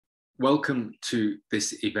welcome to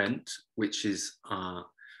this event, which is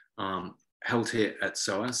held here at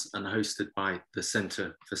SOAS and hosted by the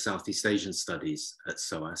Centre for Southeast Asian Studies at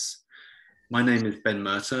SOAS. My name is Ben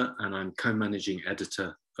Murtagh and I'm co-managing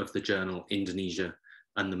editor of the journal Indonesia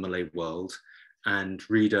and the Malay World and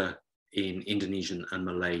reader in Indonesian and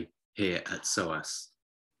Malay here at SOAS.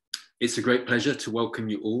 It's a great pleasure to welcome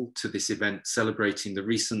you all to this event celebrating the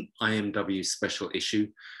recent IMW special issue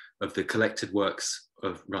of the collected works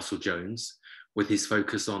of Russell Jones, with his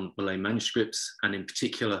focus on Malay manuscripts and in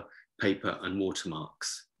particular paper and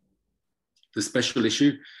watermarks. The special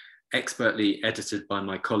issue, expertly edited by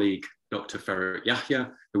my colleague Dr Farouk Yahya,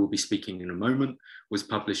 who will be speaking in a moment, was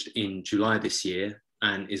published in July this year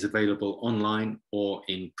and is available online or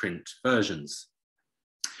in print versions.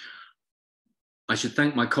 I should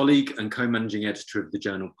thank my colleague and co-managing editor of the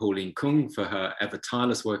journal, Pauline Kung, for her ever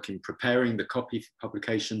tireless work in preparing the copy for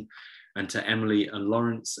publication, and to Emily and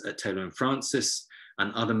Lawrence at Taylor and Francis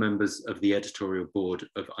and other members of the editorial board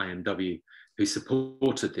of IMW who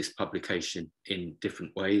supported this publication in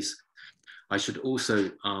different ways. I should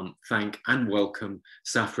also thank and welcome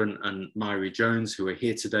Saffron and Myri Jones, who are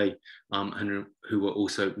here today and who were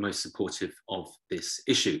also most supportive of this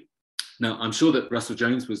issue. Now, I'm sure that Russell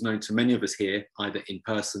Jones was known to many of us here, either in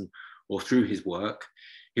person or through his work.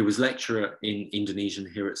 He was lecturer in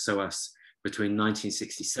Indonesian here at SOAS between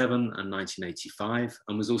 1967 and 1985,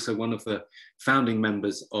 and was also one of the founding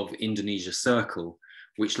members of Indonesia Circle,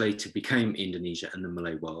 which later became Indonesia and the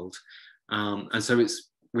Malay World. And so it's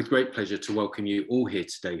with great pleasure to welcome you all here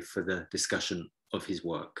today for the discussion of his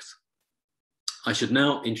works. I should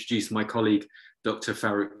now introduce my colleague, Dr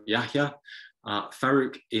Farouk Yahya.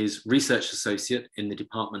 Farouk is Research Associate in the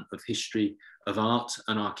Department of History of Art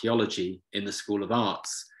and Archaeology in the School of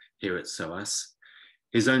Arts here at SOAS.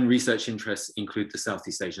 His own research interests include the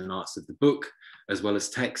Southeast Asian arts of the book, as well as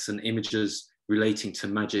texts and images relating to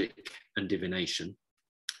magic and divination.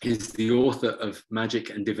 He is the author of Magic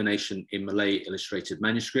and Divination in Malay Illustrated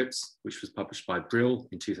Manuscripts, which was published by Brill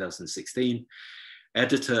in 2016,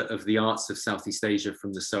 editor of The Arts of Southeast Asia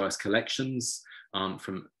from the SOAS Collections,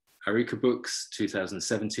 from Arika Books,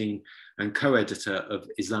 2017, and co-editor of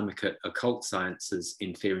Islamic Occult Sciences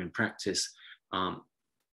in Theory and Practice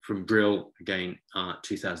from Brill, again,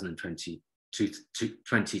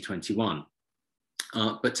 2021.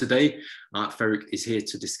 But today, Farouk is here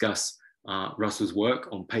to discuss Russell's work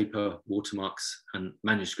on paper, watermarks, and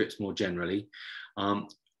manuscripts more generally.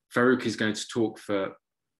 Farouk is going to talk for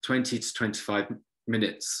 20 to 25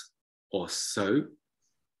 minutes or so.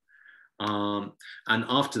 And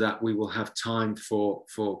after that, we will have time for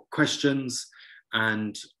questions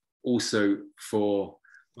and also for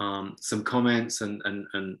some comments and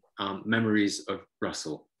memories of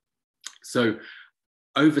Russell. So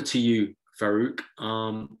over to you, Farouk.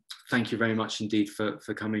 Thank you very much indeed for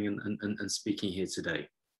coming and speaking here today.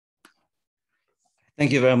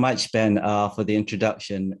 Thank you very much, Ben, for the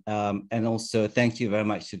introduction. And also thank you very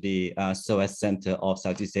much to the SOAS Center of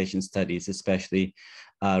Southeast Asian Studies, especially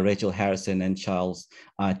Rachel Harrison and Charles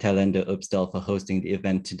Talender Upsdale for hosting the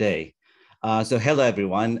event today. So hello,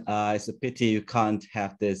 everyone. It's a pity you can't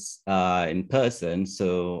have this in person.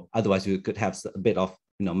 So otherwise we could have a bit of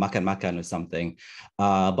makan-makan or something.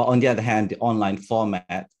 But on the other hand, the online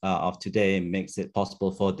format of today makes it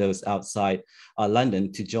possible for those outside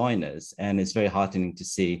London to join us. And it's very heartening to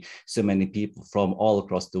see so many people from all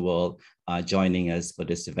across the world joining us for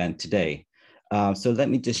this event today. So let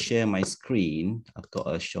me just share my screen. I've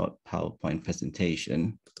got a short PowerPoint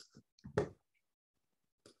presentation.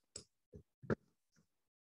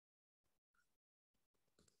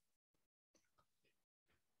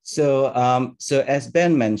 So as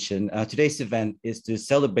Ben mentioned, today's event is to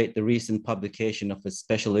celebrate the recent publication of a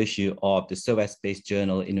special issue of the SOAS-based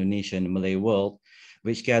journal Indonesia and Malay World,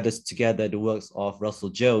 which gathers together the works of Russell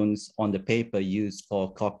Jones on the paper used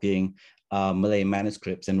for copying Malay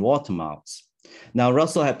manuscripts and watermarks. Now,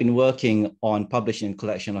 Russell had been working on publishing a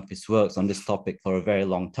collection of his works on this topic for a very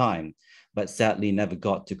long time, but sadly never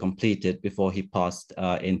got to complete it before he passed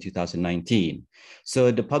in 2019. So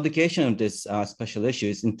the publication of this special issue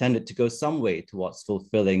is intended to go some way towards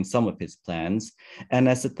fulfilling some of his plans, and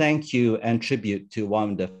as a thank you and tribute to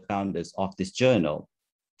one of the founders of this journal.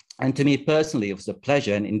 And to me personally, it was a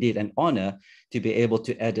pleasure and indeed an honor to be able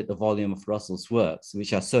to edit a volume of Russell's works,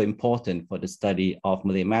 which are so important for the study of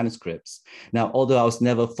Malay manuscripts. Now, although I was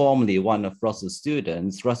never formally one of Russell's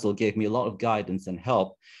students, Russell gave me a lot of guidance and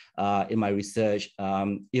help in my research,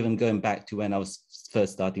 even going back to when I was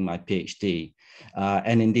first starting my PhD.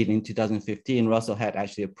 And indeed, in 2015, Russell had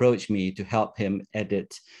actually approached me to help him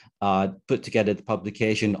put together the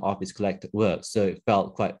publication of his collected works. So it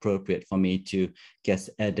felt quite appropriate for me to guest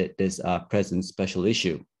edit this present special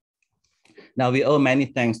issue. Now, we owe many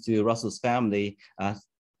thanks to Russell's family,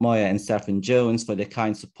 Moya and Saffron Jones, for their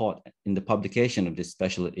kind support in the publication of this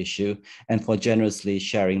special issue and for generously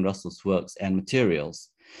sharing Russell's works and materials.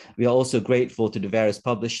 We are also grateful to the various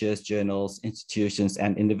publishers, journals, institutions,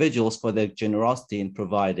 and individuals for their generosity in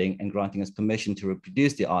providing and granting us permission to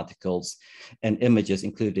reproduce the articles and images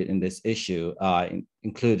included in this issue,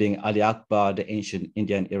 including Ali Akbar, the Ancient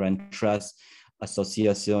Indian Iran Trust,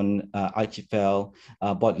 Association Archipel,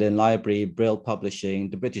 Bodleian Library, Braille Publishing,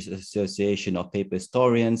 the British Association of Paper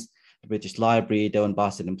Historians, the British Library, Dewan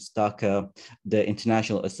Bahasa dan Pustaka, the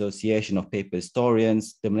International Association of Paper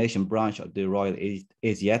Historians, the Malaysian branch of the Royal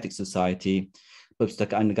Asiatic Society,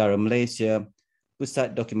 Perpustakaan Negara Malaysia,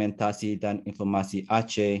 Pusat Dokumentasi dan Informasi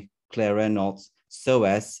Aceh, Claire Reynolds,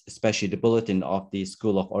 SOAS, especially the Bulletin of the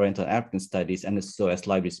School of Oriental African Studies and the SOAS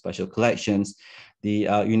Library Special Collections, the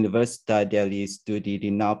Università degli Studi di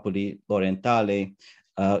Napoli Orientale,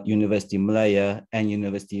 University Malaya, and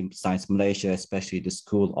University of Science Malaysia, especially the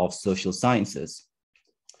School of Social Sciences.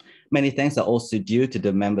 Many thanks are also due to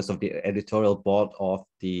the members of the editorial board of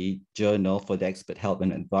the journal for the expert help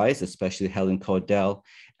and advice, especially Helen Cordell,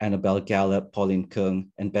 Annabelle Gallup, Pauline Kung,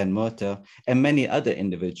 and Ben Murta, and many other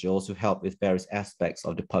individuals who helped with various aspects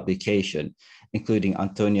of the publication, including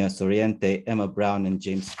Antonia Soriente, Emma Brown, and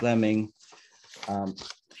James Fleming,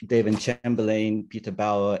 David Chamberlain, Peter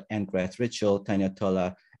Bauer, Anne Grath Ritchell, Tanya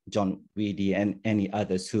Tola, John Weedy, and any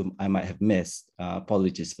others whom I might have missed.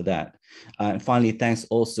 Apologies for that. And finally, thanks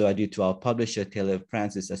also are due to our publisher, Taylor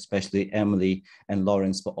Francis, especially Emily and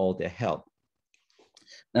Lawrence for all their help.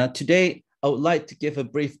 Now, today, I would like to give a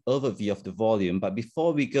brief overview of the volume, but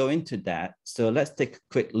before we go into that, so let's take a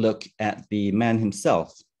quick look at the man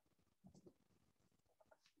himself.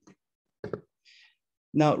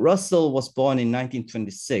 Now, Russell was born in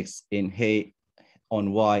 1926 in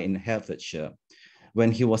Hay-on-Wye in Hertfordshire.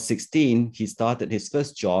 When he was 16, he started his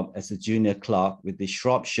first job as a junior clerk with the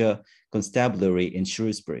Shropshire Constabulary in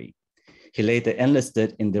Shrewsbury. He later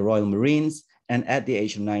enlisted in the Royal Marines, and at the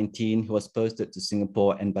age of 19, he was posted to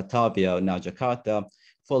Singapore and Batavia, now Jakarta,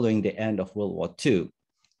 following the end of World War II.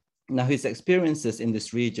 Now, his experiences in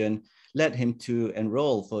this region led him to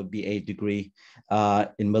enroll for a BA degree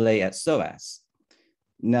in Malay at SOAS.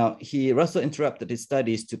 Now, Russell interrupted his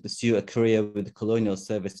studies to pursue a career with the colonial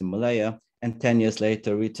service in Malaya, and 10 years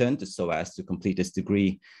later returned to SOAS to complete his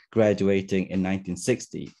degree, graduating in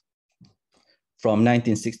 1960. From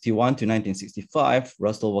 1961 to 1965,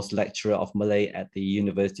 Russell was lecturer of Malay at the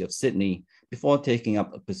University of Sydney before taking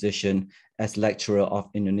up a position as lecturer of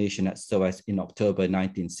Indonesian at SOAS in October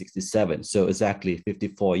 1967, so exactly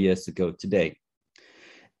 54 years ago today.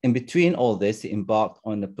 In between all this, he embarked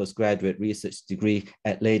on a postgraduate research degree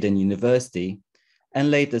at Leiden University and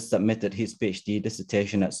later submitted his PhD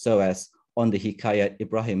dissertation at SOAS on the Hikayat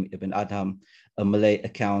Ibrahim ibn Adham, a Malay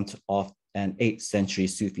account of an 8th century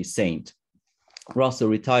Sufi saint. Russell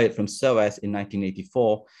retired from SOAS in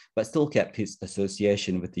 1984, but still kept his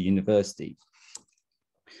association with the university.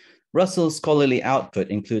 Russell's scholarly output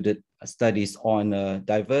included studies on a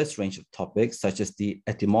diverse range of topics, such as the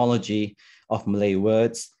etymology of Malay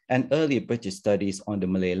words and early British studies on the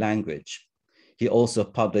Malay language. He also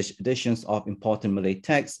published editions of important Malay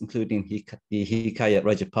texts, including the Hikayat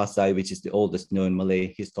Rajapasai, which is the oldest known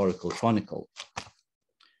Malay historical chronicle.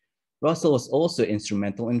 Russell was also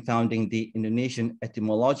instrumental in founding the Indonesian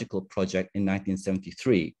Etymological Project in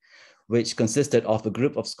 1973, which consisted of a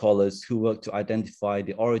group of scholars who worked to identify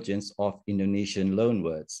the origins of Indonesian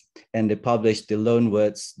loanwords. And they published the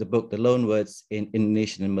book The Loanwords in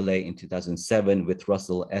Indonesian and Malay in 2007 with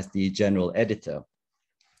Russell as the general editor.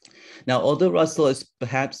 Now, although Russell is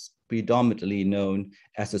perhaps predominantly known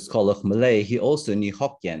as a scholar of Malay, he also knew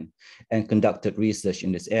Hokkien and conducted research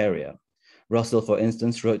in this area. Russell, for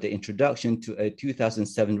instance, wrote the introduction to a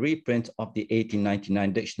 2007 reprint of the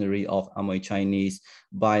 1899 Dictionary of Amoy Chinese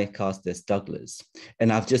by Carstairs Douglas.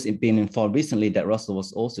 And I've just been informed recently that Russell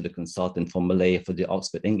was also the consultant for Malay for the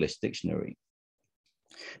Oxford English Dictionary.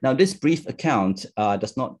 Now, this brief account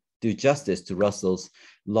does not do justice to Russell's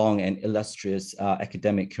long and illustrious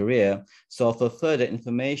academic career. So for further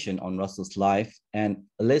information on Russell's life and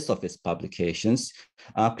a list of his publications,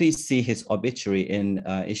 please see his obituary in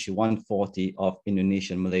issue 140 of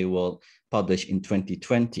Indonesian Malay World, published in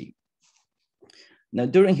 2020. Now,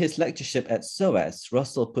 during his lectureship at SOAS,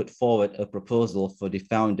 Russell put forward a proposal for the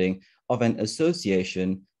founding of an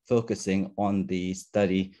association focusing on the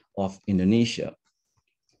study of Indonesia.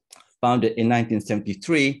 Founded in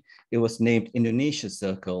 1973, it was named Indonesia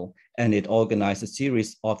Circle, and it organized a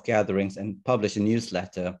series of gatherings and published a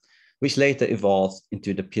newsletter, which later evolved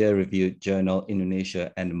into the peer-reviewed journal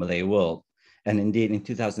Indonesia and the Malay World. And indeed, in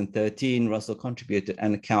 2013, Russell contributed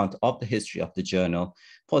an account of the history of the journal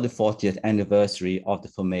for the 40th anniversary of the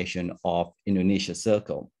formation of Indonesia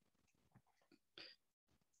Circle.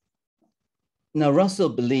 Now, Russell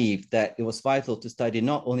believed that it was vital to study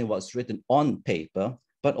not only what's written on paper,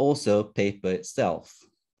 but also paper itself.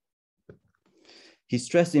 He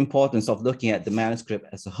stressed the importance of looking at the manuscript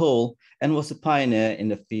as a whole and was a pioneer in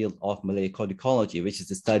the field of Malay codicology, which is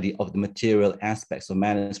the study of the material aspects of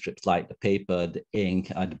manuscripts like the paper, the ink,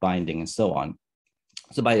 the binding, and so on.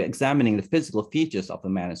 So by examining the physical features of a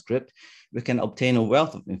manuscript, we can obtain a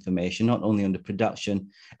wealth of information, not only on the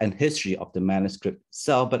production and history of the manuscript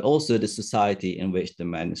itself, but also the society in which the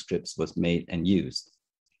manuscripts was made and used.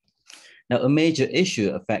 Now, a major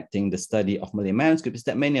issue affecting the study of Malay manuscripts is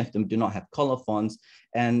that many of them do not have colophons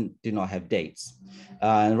and do not have dates.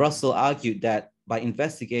 And Russell argued that by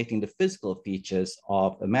investigating the physical features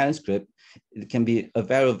of a manuscript, it can be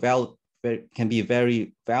very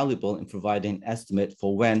valuable in providing an estimate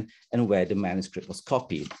for when and where the manuscript was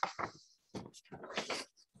copied.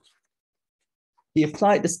 He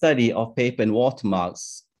applied the study of paper and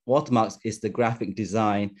watermarks. Watermarks is the graphic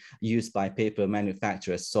design used by paper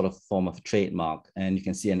manufacturers, sort of form of trademark. And you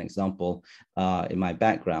can see an example in my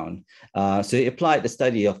background. So he applied the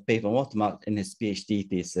study of paper and watermark in his PhD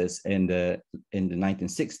thesis in the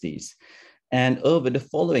 1960s. And over the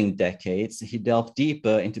following decades, he delved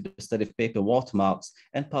deeper into the study of paper watermarks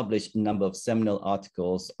and published a number of seminal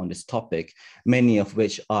articles on this topic, many of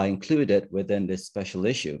which are included within this special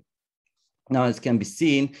issue. Now, as can be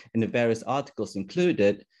seen in the various articles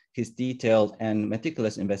included, his detailed and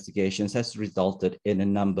meticulous investigations has resulted in a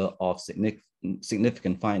number of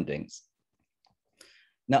significant findings.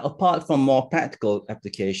 Now, apart from more practical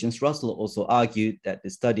applications, Russell also argued that the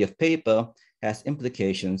study of paper has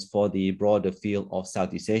implications for the broader field of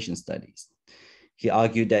Southeast Asian studies. He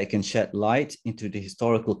argued that it can shed light into the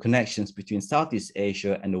historical connections between Southeast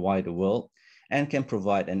Asia and the wider world, and can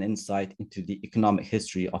provide an insight into the economic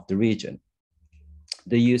history of the region.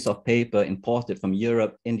 The use of paper imported from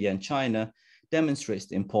Europe, India, and China demonstrates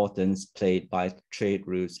the importance played by trade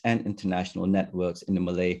routes and international networks in the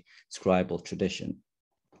Malay scribal tradition.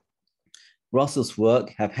 Russell's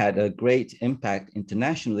work have had a great impact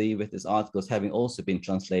internationally, with his articles having also been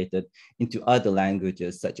translated into other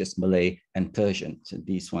languages such as Malay and Persian, so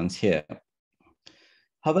these ones here.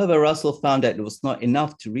 However, Russell found that it was not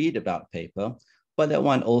enough to read about paper, but that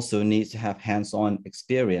one also needs to have hands-on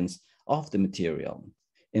experience of the material.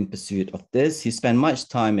 In pursuit of this, he spent much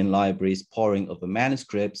time in libraries poring over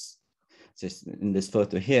manuscripts, just in this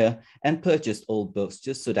photo here, and purchased old books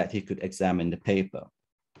just so that he could examine the paper.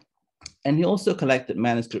 And he also collected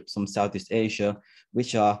manuscripts from Southeast Asia,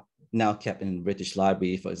 which are now kept in the British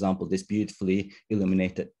Library. For example, this beautifully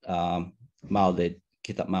illuminated Maulid,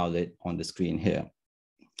 Kitab Maulid on the screen here.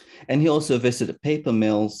 And he also visited paper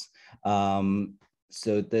mills.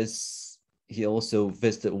 He also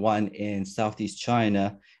visited one in Southeast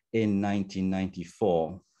China in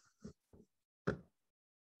 1994.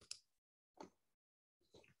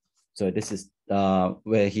 So this is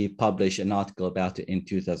where he published an article about it in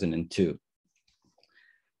 2002.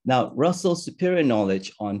 Now, Russell's superior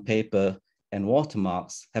knowledge on paper and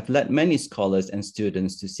watermarks have led many scholars and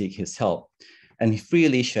students to seek his help, and he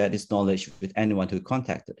freely shared his knowledge with anyone who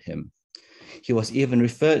contacted him. He was even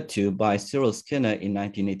referred to by Cyril Skinner in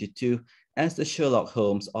 1982 as the Sherlock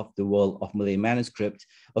Holmes of the world of Malay manuscript,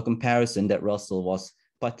 a comparison that Russell was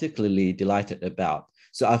particularly delighted about.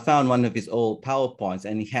 So I found one of his old PowerPoints,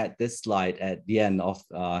 and he had this slide at the end of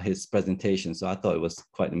his presentation, so I thought it was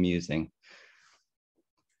quite amusing.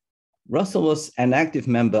 Russell was an active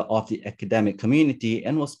member of the academic community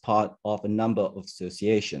and was part of a number of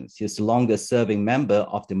associations. He is the longest serving member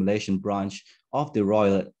of the Malaysian branch of the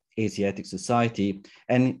Royal Asiatic Society,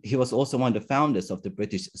 and he was also one of the founders of the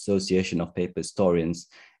British Association of Paper Historians,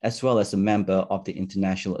 as well as a member of the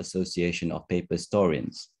International Association of Paper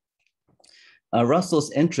Historians.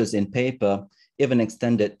 Russell's interest in paper even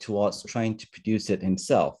extended towards trying to produce it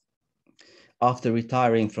himself. After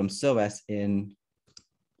retiring from SOAS in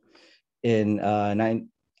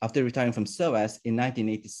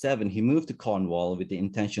 1987, he moved to Cornwall with the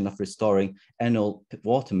intention of restoring an old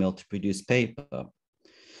watermill to produce paper.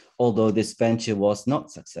 Although this venture was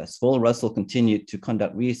not successful, Russell continued to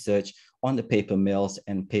conduct research on the paper mills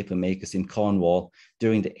and paper makers in Cornwall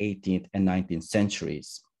during the 18th and 19th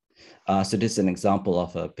centuries. So this is an example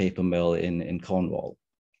of a paper mill in Cornwall.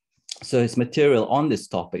 So his material on this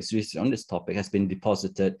topic, his research on this topic, has been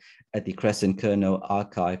deposited at the Crescent Kernel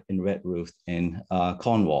Archive in Redruth in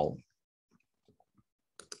Cornwall.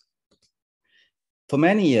 For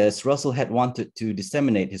many years, Russell had wanted to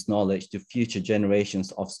disseminate his knowledge to future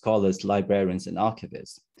generations of scholars, librarians, and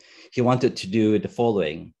archivists. He wanted to do the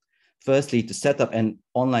following. Firstly, to set up an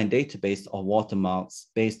online database of watermarks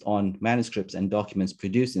based on manuscripts and documents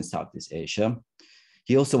produced in Southeast Asia.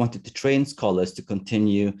 He also wanted to train scholars to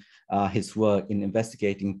continue his work in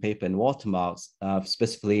investigating paper and watermarks,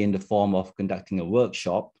 specifically in the form of conducting a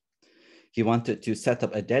workshop. He wanted to set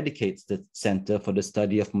up a dedicated center for the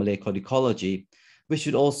study of Malay codicology, which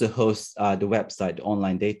should also host the website, the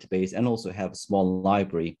online database, and also have a small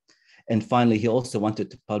library. And finally, he also wanted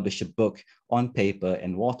to publish a book on paper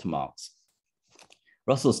and watermarks.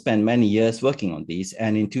 Russell spent many years working on these,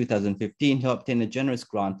 and in 2015, he obtained a generous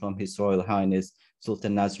grant from His Royal Highness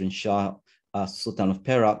Sultan Nazrin Shah, Sultan of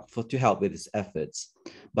Perak, to help with his efforts,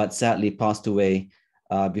 but sadly passed away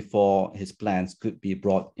before his plans could be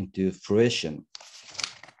brought into fruition.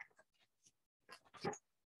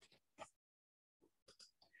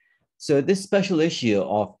 So this special issue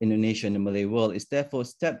of Indonesia and the Malay World is therefore a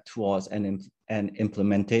step towards an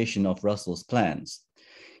implementation of Russell's plans.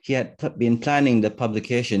 He had been planning the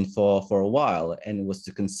publication for a while, and it was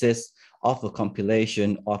to consist of a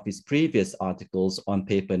compilation of his previous articles on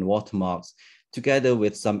paper and watermarks, together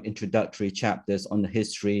with some introductory chapters on the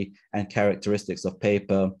history and characteristics of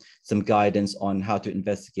paper, some guidance on how to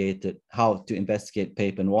investigate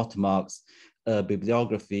paper and watermarks,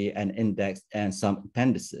 bibliography and index, and some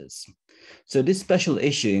appendices. So this special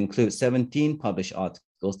issue includes 17 published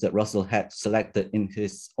articles that Russell had selected in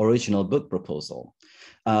his original book proposal.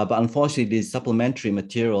 But unfortunately, the supplementary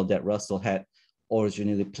material that Russell had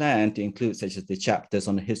originally planned to include, such as the chapters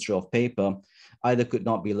on the history of paper, either could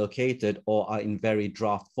not be located or are in very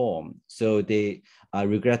draft form. So they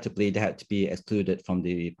regrettably, they had to be excluded from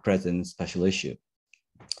the present special issue.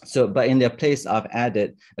 So, but in their place, I've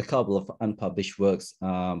added a couple of unpublished works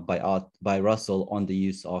by Russell on the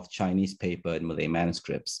use of Chinese paper and Malay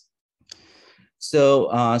manuscripts. So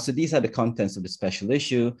these are the contents of the special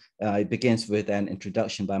issue. It begins with an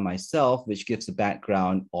introduction by myself, which gives a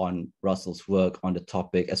background on Russell's work on the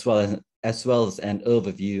topic, as well as an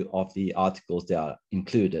overview of the articles that are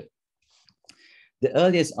included. The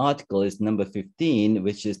earliest article is number 15,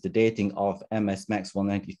 which is the dating of MS Maxwell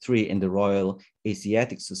 93 in the Royal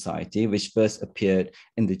Asiatic Society, which first appeared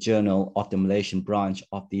in the Journal of the Malaysian branch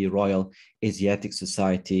of the Royal Asiatic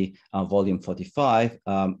Society, volume 45,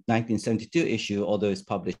 1972 issue, although it's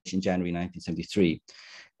published in January 1973.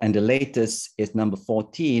 And the latest is number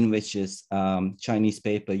 14, which is Chinese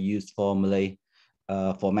paper used for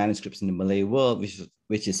manuscripts in the Malay World,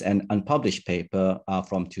 which is an unpublished paper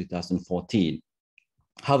from 2014.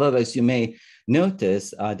 However, as you may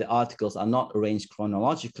notice, the articles are not arranged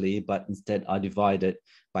chronologically, but instead are divided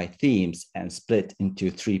by themes and split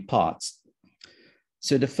into 3 parts.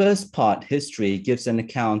 So the first part, history, gives an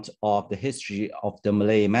account of the history of the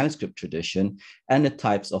Malay manuscript tradition and the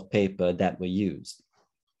types of paper that were used.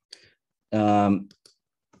 So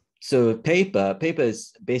paper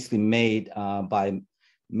is basically made by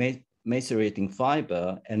macerating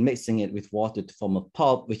fiber and mixing it with water to form a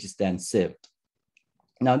pulp, which is then sieved.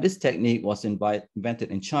 Now, this technique was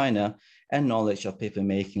invented in China, and knowledge of paper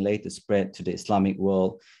making later spread to the Islamic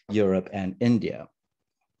world, Europe, and India.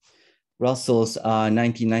 Russell's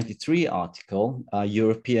 1993 article,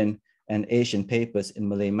 European and Asian Papers in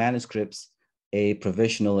Malay Manuscripts, a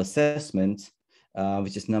Provisional Assessment,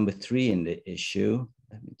 which is number 3 in the issue.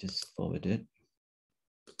 Let me just forward it.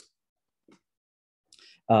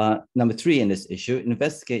 Number 3 in this issue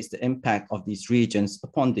investigates the impact of these regions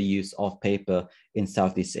upon the use of paper in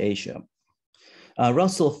Southeast Asia.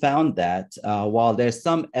 Russell found that while there's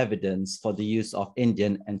some evidence for the use of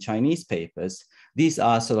Indian and Chinese papers, these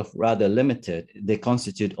are sort of rather limited. They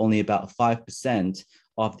constitute only about 5%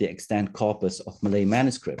 of the extant corpus of Malay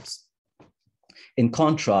manuscripts. In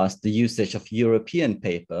contrast, the usage of European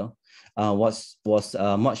paper was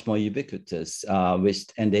much more ubiquitous,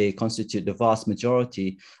 and they constitute the vast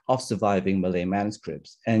majority of surviving Malay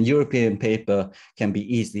manuscripts. And European paper can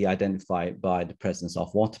be easily identified by the presence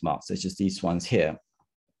of watermarks, such as these ones here.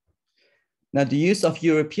 Now, the use of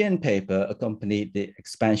European paper accompanied the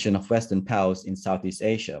expansion of Western powers in Southeast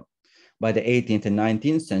Asia. By the 18th and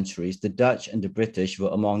 19th centuries, the Dutch and the British were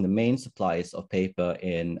among the main suppliers of paper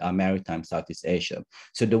in maritime Southeast Asia.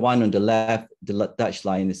 So the one on the left, the Dutch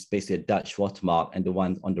line, is basically a Dutch watermark, and the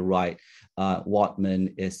one on the right,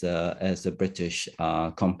 Watman, is a British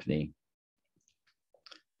company,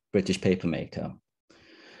 British paper maker.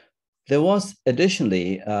 There was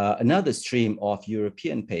additionally another stream of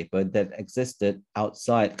European paper that existed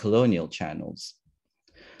outside colonial channels.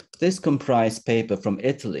 This comprised paper from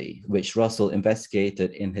Italy, which Russell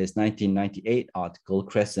investigated in his 1998 article,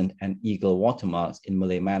 Crescent and Eagle Watermarks in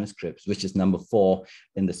Malay Manuscripts, which is number 4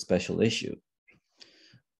 in the special issue.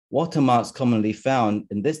 Watermarks commonly found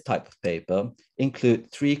in this type of paper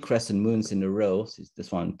include 3 crescent moons in a row, so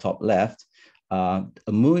this one top left,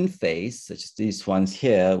 a moon face, such as these ones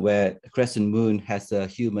here, where a crescent moon has a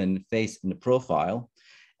human face in the profile,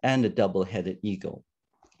 and a double-headed eagle.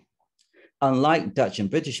 Unlike Dutch and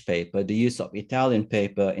British paper, the use of Italian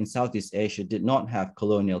paper in Southeast Asia did not have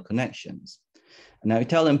colonial connections. Now,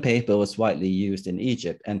 Italian paper was widely used in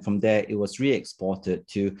Egypt, and from there it was re-exported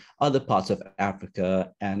to other parts of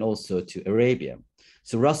Africa and also to Arabia.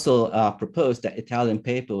 So Russell proposed that Italian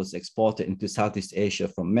paper was exported into Southeast Asia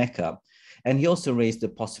from Mecca, and he also raised the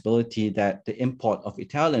possibility that the import of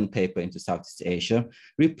Italian paper into Southeast Asia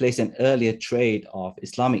replaced an earlier trade of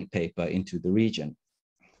Islamic paper into the region.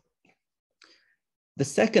 The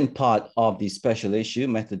second part of the special issue,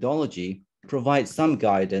 methodology, provides some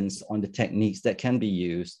guidance on the techniques that can be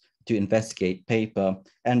used to investigate paper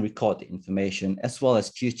and record the information, as well as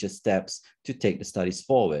future steps to take the studies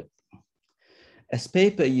forward. As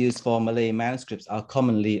paper used for Malay manuscripts are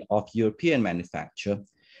commonly of European manufacture,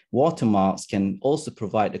 watermarks can also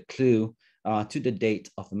provide a clue to the date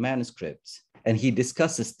of a manuscript. And he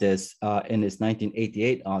discusses this in his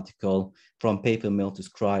 1988 article, From Paper Mill to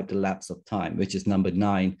Scribe, The Lapse of Time, which is number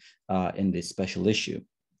 9 in this special issue.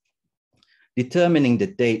 Determining the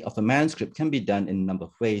date of a manuscript can be done in a number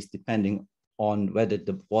of ways, depending on whether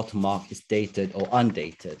the watermark is dated or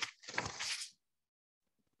undated.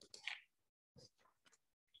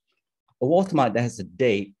 A watermark that has a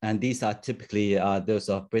date, and these are typically those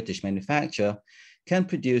of British manufacture, can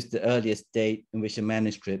produce the earliest date in which a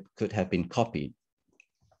manuscript could have been copied.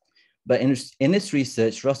 But in his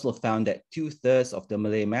research, Russell found that 2/3 of the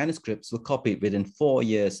Malay manuscripts were copied within 4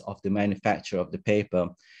 years of the manufacture of the paper,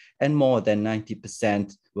 and more than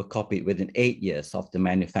 90% were copied within 8 years of the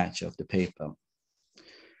manufacture of the paper.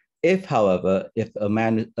 If, however,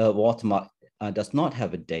 a watermark does not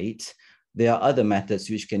have a date, there are other methods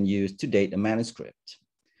which can use to date a manuscript.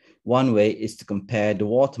 One way is to compare the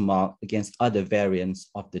watermark against other variants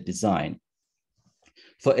of the design.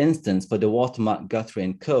 For instance, for the watermark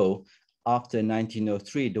Guthrie & Co., after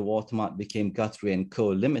 1903, the watermark became Guthrie & Co.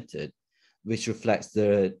 Limited, which reflects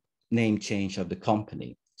the name change of the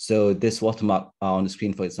company. So this watermark on the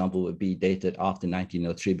screen, for example, would be dated after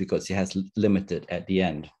 1903 because it has limited at the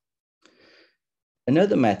end.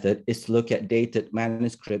 Another method is to look at dated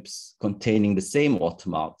manuscripts containing the same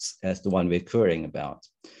watermarks as the one we're querying about.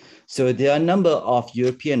 So there are a number of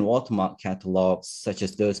European watermark catalogs, such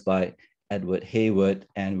as those by Edward Hayward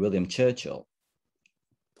and William Churchill.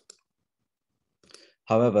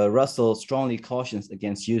 However, Russell strongly cautions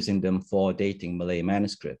against using them for dating Malay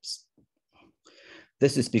manuscripts.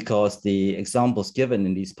 This is because the examples given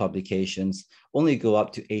in these publications only go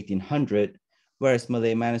up to 1800, whereas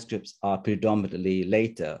Malay manuscripts are predominantly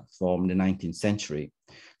later, from the 19th century.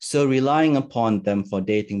 So relying upon them for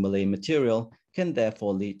dating Malay material can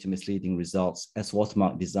therefore lead to misleading results, as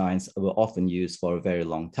watermark designs were often used for a very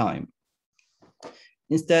long time.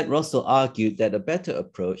 Instead, Russell argued that a better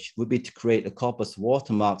approach would be to create a corpus of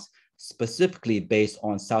watermarks specifically based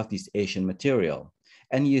on Southeast Asian material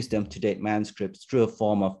and use them to date manuscripts through a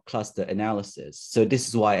form of cluster analysis. So this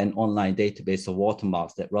is why an online database of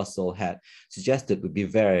watermarks that Russell had suggested would be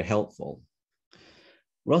very helpful.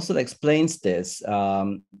 Russell explains this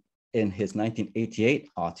in his 1988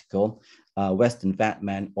 article, Western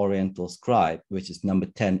Vatman, Oriental Scribe, which is number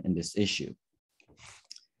 10 in this issue.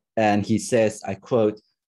 And he says, I quote,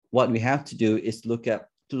 "What we have to do is to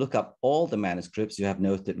look up all the manuscripts you have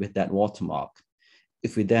noted with that watermark.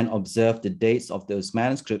 If we then observe the dates of those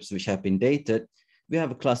manuscripts which have been dated, we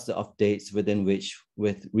have a cluster of dates within which,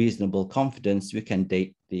 with reasonable confidence, we can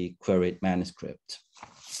date the queried manuscript."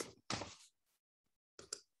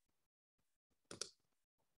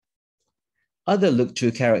 Other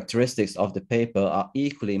look-through characteristics of the paper are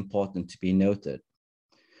equally important to be noted.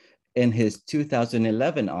 In his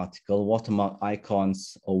 2011 article, Watermark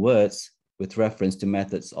Icons or Words, with reference to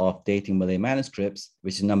methods of dating Malay manuscripts,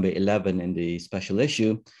 which is number 11 in the special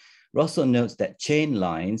issue, Russell notes that chain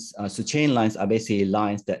lines, so chain lines are basically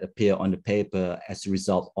lines that appear on the paper as a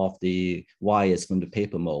result of the wires from the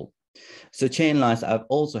paper mold. So chain lines are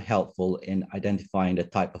also helpful in identifying the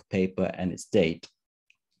type of paper and its date.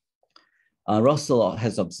 Russell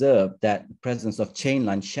has observed that the presence of chain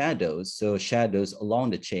line shadows, so shadows along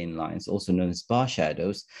the chain lines, also known as bar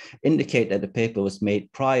shadows, indicate that the paper was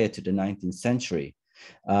made prior to the 19th century,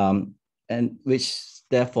 and which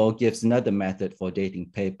therefore gives another method for dating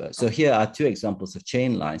paper. So here are two examples of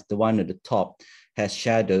chain lines. The one at the top has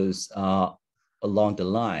shadows along the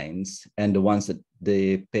lines, and the ones that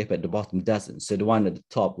the paper at the bottom doesn't. So the one at the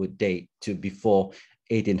top would date to before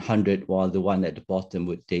 1800, while the one at the bottom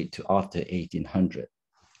would date to after 1800.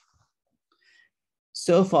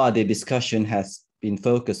 So far, the discussion has been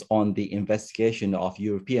focused on the investigation of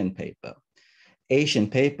European paper. Asian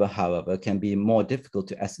paper, however, can be more difficult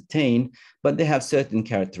to ascertain, but they have certain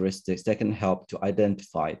characteristics that can help to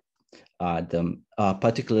identify them,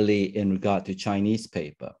 particularly in regard to Chinese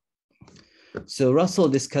paper. So Russell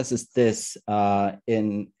discusses this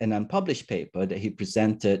in an unpublished paper that he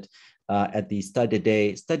presented at the study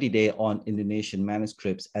day on Indonesian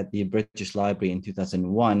manuscripts at the British Library in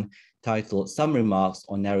 2001, titled Some Remarks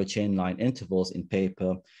on Narrow Chain Line Intervals in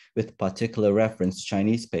Paper, with particular reference to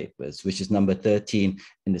Chinese papers, which is number 13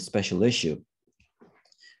 in the special issue.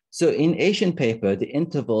 So in Asian paper, the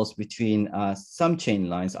intervals between some chain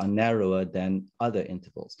lines are narrower than other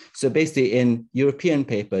intervals. So basically in European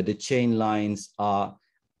paper, the chain lines are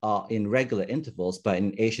in regular intervals, but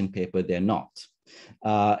in Asian paper, they're not.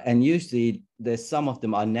 And usually some of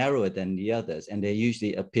them are narrower than the others, and they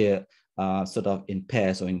usually appear sort of in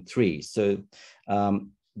pairs or in threes. So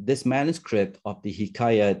this manuscript of the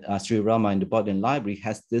Hikayat Sri Rama in the Bodleian Library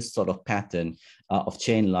has this sort of pattern of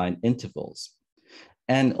chain line intervals.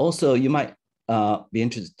 And also you might be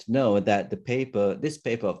interested to know that this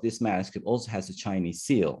paper of this manuscript also has a Chinese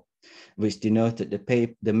seal, which denoted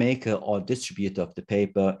the maker or distributor of the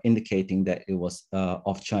paper, indicating that it was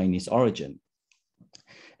of Chinese origin.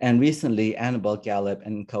 And recently, Annabelle Gallup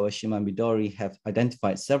and Kawashima Midori have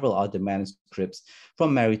identified several other manuscripts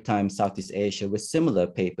from maritime Southeast Asia with similar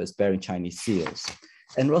papers bearing Chinese seals.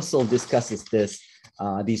 And Russell discusses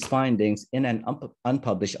these findings in an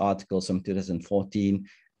unpublished article from 2014,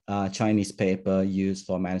 Chinese paper used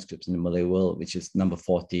for manuscripts in the Malay World, which is number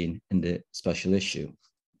 14 in the special issue.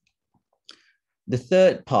 The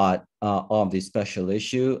third part of the special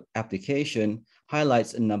issue, application,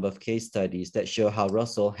 highlights a number of case studies that show how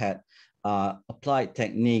Russell had applied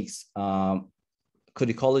techniques,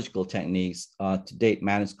 codicological techniques to date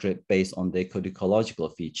manuscript based on their codicological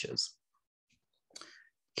features.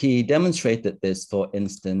 He demonstrated this, for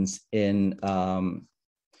instance, in a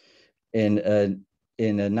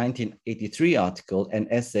 1983 article, an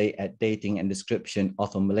essay at dating and description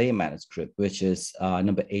of a Malay manuscript, which is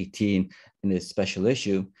number 18 in this special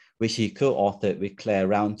issue, which he co-authored with Claire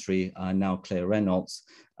Roundtree, now Claire Reynolds,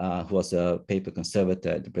 who was a paper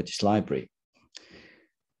conservator at the British Library.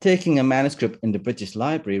 Taking a manuscript in the British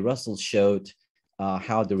Library, Russell showed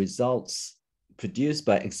how the results produced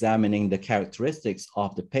by examining the characteristics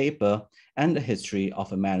of the paper and the history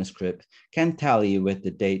of a manuscript can tally with the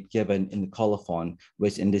date given in the colophon,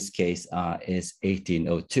 which in this case is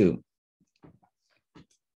 1802.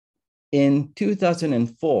 In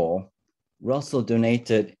 2004, Russell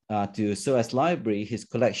donated to SOAS Library his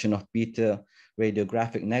collection of beta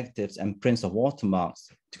radiographic negatives and prints of watermarks,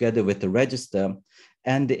 together with the register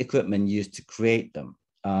and the equipment used to create them.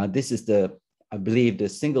 This is I believe, the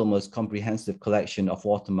single most comprehensive collection of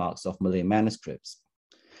watermarks of Malay manuscripts.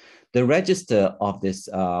 The register of these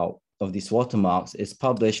watermarks is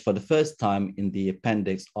published for the first time in the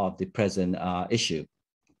appendix of the present issue.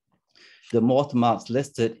 The watermarks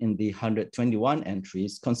listed in the 121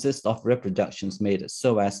 entries consist of reproductions made at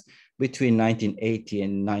SOAS between 1980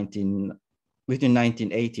 and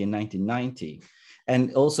 1990,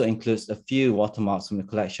 and also includes a few watermarks from the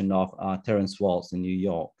collection of Terence Walls in New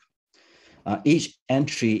York. Each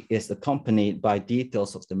entry is accompanied by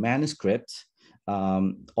details of the manuscript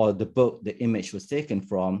or the book the image was taken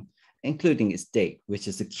from, including its date, which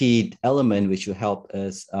is a key element which will help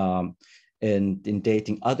us in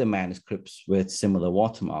dating other manuscripts with similar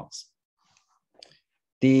watermarks.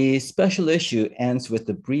 The special issue ends with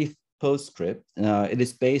a brief postscript. It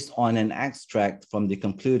is based on an extract from the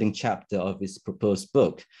concluding chapter of his proposed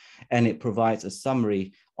book, and it provides a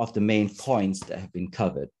summary of the main points that have been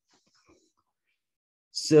covered.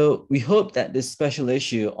 So we hope that this special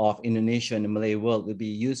issue of Indonesia and the Malay World will be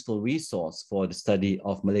a useful resource for the study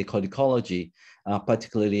of Malay codicology,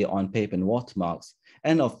 particularly on paper and watermarks,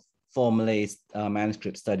 and for Malay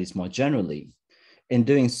manuscript studies more generally. In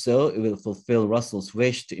doing so, it will fulfill Russell's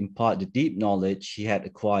wish to impart the deep knowledge he had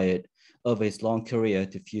acquired over his long career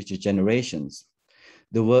to future generations.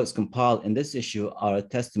 The works compiled in this issue are a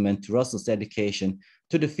testament to Russell's dedication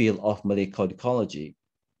to the field of Malay codicology.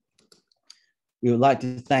 We would like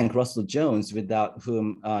to thank Russell Jones, without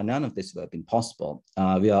whom none of this would have been possible.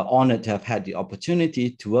 We are honored to have had the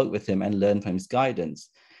opportunity to work with him and learn from his guidance.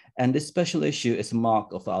 And this special issue is a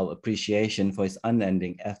mark of our appreciation for his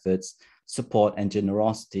unending efforts, support, and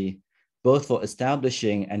generosity, both for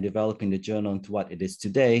establishing and developing the journal into what it is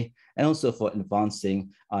today, and also for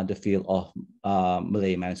advancing the field of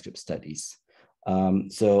Malay manuscript studies.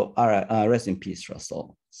 So rest in peace,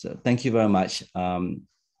 Russell. So thank you very much.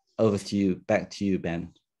 Over to you, back to you,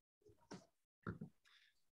 Ben.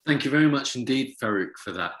 Thank you very much indeed, Farouk,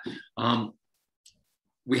 for that.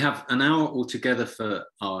 We have an hour altogether for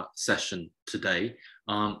our session today.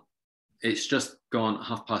 It's just gone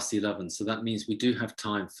 11:30, so that means we do have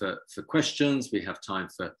time for questions. We have time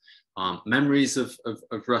for memories of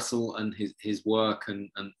Russell and his work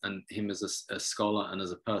and him as a scholar and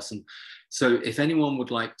as a person. So if anyone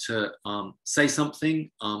would like to say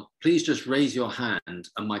something, please just raise your hand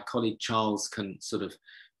and my colleague Charles can sort of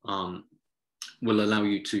will allow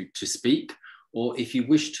you to speak. Or if you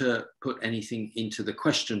wish to put anything into the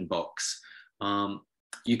question box,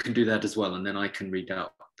 you can do that as well, and then I can read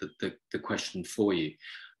out the question for you.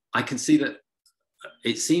 I can see that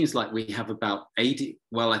it seems like we have about 80,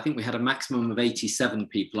 well, I think we had a maximum of 87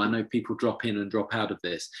 people. I know people drop in and drop out of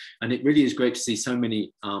this, and it really is great to see so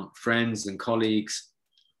many friends and colleagues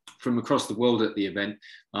from across the world at the event.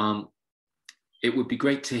 It would be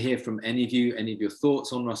great to hear from any of you, any of your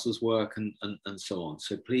thoughts on Russell's work and so on.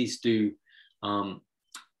 So please do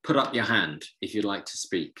put up your hand if you'd like to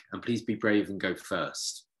speak, and please be brave and go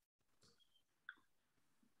first.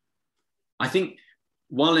 I think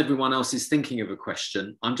while everyone else is thinking of a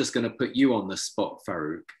question, I'm just going to put you on the spot,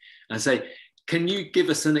 Farouk, and say, can you give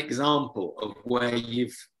us an example of where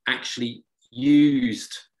you've actually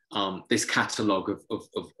used this catalogue of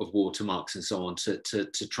watermarks and so on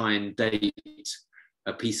to try and date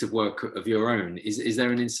a piece of work of your own? Is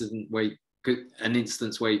there an instance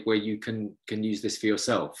where you can use this for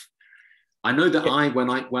yourself? I know that when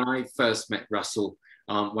I first met Russell,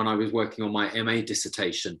 when I was working on my MA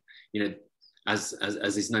dissertation, you know, as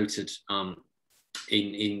is noted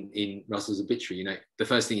in Russell's obituary, you know, the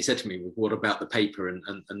first thing he said to me was, "What about the paper?" And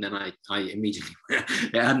then I immediately,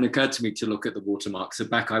 it hadn't occurred to me to look at the watermark. So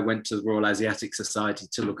back I went to the Royal Asiatic Society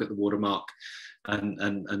to look at the watermark,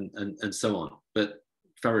 and so on. But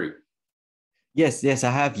Farouk. Yes,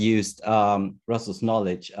 I have used Russell's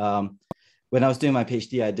knowledge. When I was doing my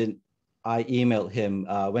PhD, I emailed him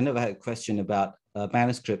whenever I had a question about a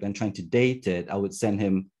manuscript and trying to date it. I would send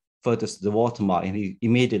him photos of the watermark, and he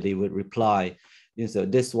immediately would reply, you know, so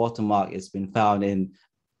this watermark has been found in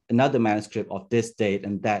another manuscript of this date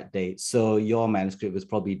and that date. So your manuscript was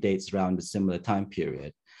probably dates around a similar time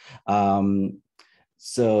period.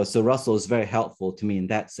 So Russell is very helpful to me in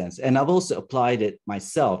that sense. And I've also applied it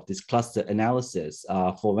myself, this cluster analysis,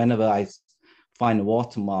 for whenever I find a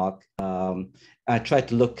watermark, I try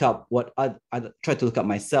to look up I try to look up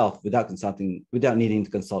myself without needing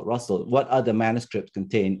to consult Russell, what other manuscripts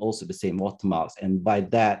contain also the same watermarks. And by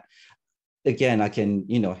that, again, I can,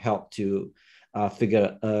 you know, help to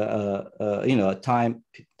figure, you know, a time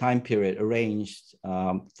period arranged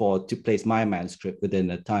to place my manuscript within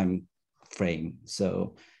a time frame.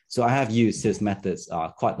 So I have used his methods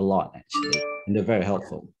quite a lot, actually, and they're very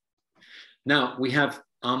helpful. Now we have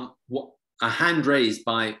a hand raised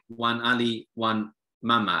by Wan Ali, Wan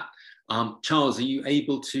Mamat. Charles, are you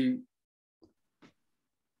able to?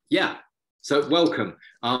 Yeah, so welcome.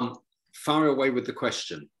 Fire away with the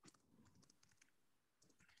question.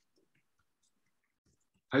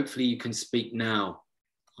 Hopefully you can speak now.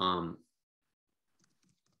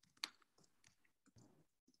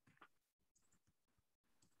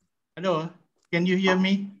 Hello, can you hear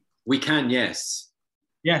me? We can, yes.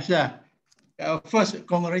 Yes, sir. First,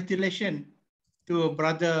 congratulations to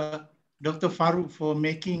brother Dr. Farouk for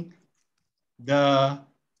making the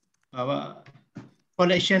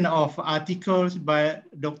collection of articles by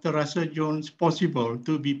Dr. Russell Jones possible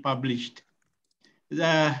to be published.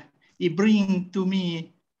 It brings to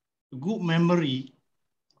me good memory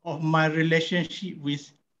of my relationship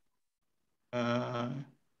with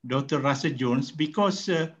Dr. Russell Jones, because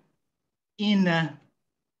in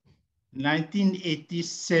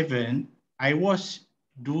 1987, I was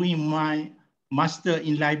doing my Master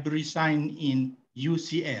in Library Science in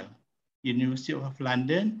UCL, University of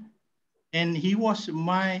London, and he was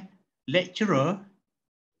my lecturer.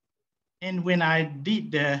 And when I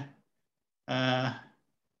did the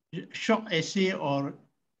short essay or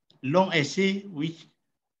long essay, which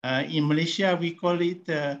in Malaysia we call it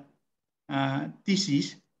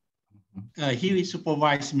thesis, he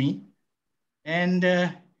supervised me, and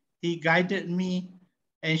he guided me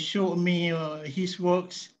and showed me his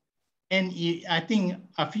works. And I think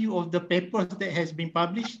a few of the papers that has been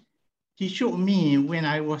published, he showed me when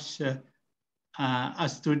I was a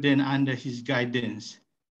student under his guidance.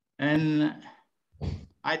 And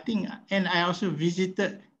I think, and I also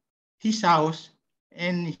visited his house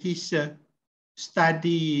and his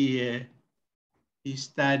study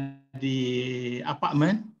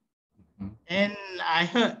apartment. Mm-hmm. And I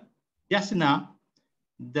heard just now,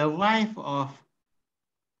 the wife of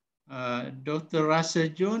Dr. Russell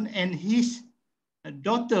Jones and his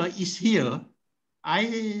daughter is here.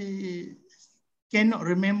 I cannot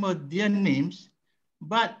remember their names,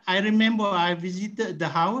 but I remember I visited the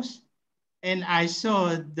house and I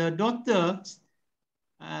saw the daughter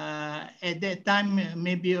at that time,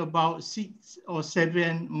 maybe about 6 or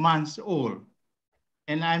 7 months old.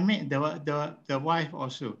 And I met the wife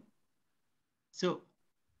also. So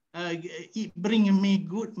it brings me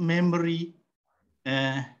good memory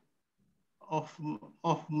of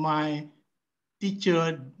my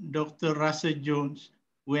teacher, Dr. Russell Jones,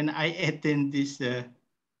 when I attend this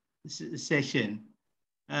session.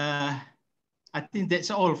 I think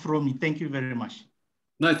that's all from me. Thank you very much.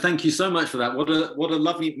 No, thank you so much for that. What a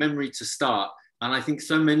lovely memory to start. And I think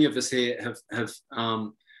so many of us here have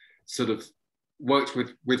sort of worked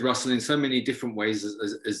with Russell in so many different ways,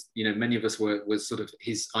 as you know, many of us were sort of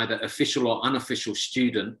his either official or unofficial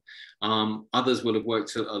student. Others will have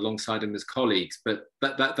worked alongside him as colleagues, but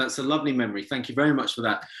that's a lovely memory. Thank you very much for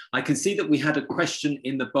that. I can see that we had a question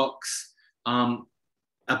in the box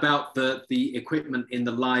about the equipment in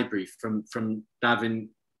the library from Davin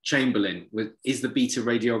Chamberlain. Is the beta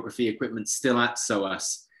radiography equipment still at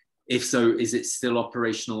SOAS? If so, is it still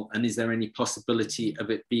operational? And is there any possibility of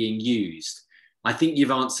it being used? I think you've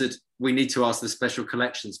answered, we need to ask the special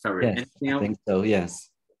collections, Farouk. Yes, I think so, yes.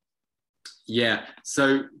 Yeah,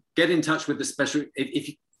 so get in touch with the special,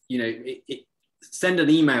 if you know, send an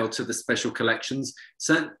email to the special collections.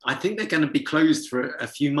 So I think they're going to be closed for a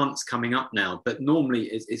few months coming up now, but normally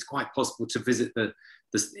it's quite possible to visit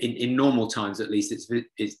in normal times at least,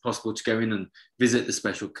 it's possible to go in and visit the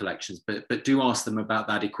special collections, but do ask them about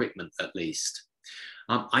that equipment at least.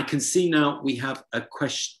 I can see now we have a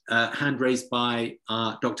question, hand raised by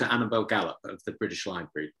Dr. Annabel Gallop of the British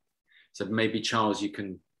Library. So maybe Charles, you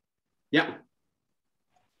can, yeah.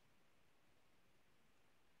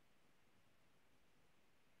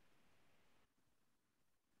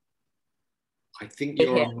 I think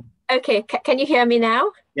you're on. Okay, can you hear me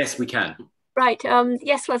now? Yes, we can. Right.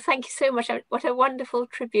 Yes, well, thank you so much. What a wonderful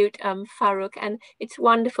tribute, Farouk. And it's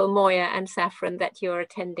wonderful, Moya and Saffron, that you're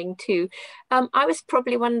attending too. I was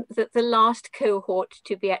probably the last cohort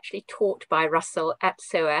to be actually taught by Russell at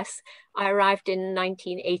SOAS. I arrived in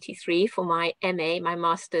 1983 for my MA, my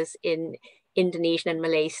master's in Indonesian and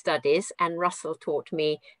Malay studies, and Russell taught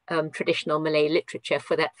me traditional Malay literature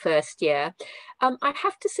for that first year. I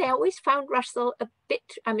have to say, I always found Russell a bit,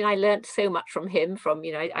 I mean, I learned so much from him,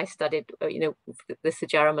 you know, I studied, you know, the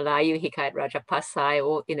Sejarah Melayu, Hikayat Rajapasai,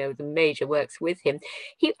 or, you know, the major works with him.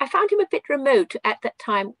 I found him a bit remote at that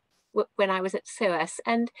time when I was at SOAS,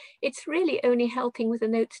 and it's really only helping with the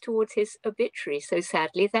notes towards his obituary, so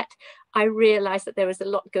sadly, that I realized that there was a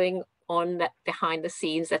lot going on that behind the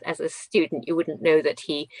scenes, that as a student you wouldn't know that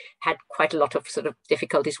he had quite a lot of sort of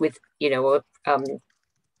difficulties with, you know,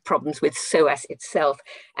 problems with SOAS itself.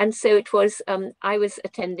 And so it was, I was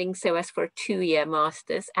attending SOAS for a 2-year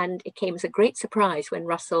master's, and it came as a great surprise when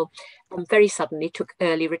Russell very suddenly took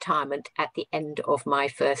early retirement at the end of my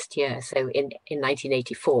first year, so in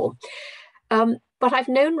 1984. But I've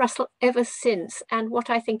known Russell ever since, and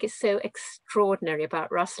what I think is so extraordinary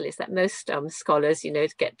about Russell is that most scholars, you know,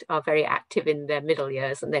 are very active in their middle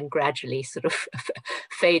years and then gradually sort of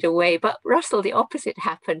fade away. But Russell, the opposite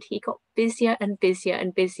happened. He got busier and busier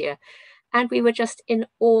and busier, and we were just in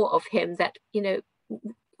awe of him. That, you know,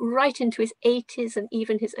 right into his 80s and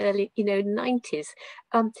even his early, you know, 90s,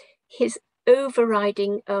 his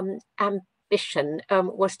overriding ambition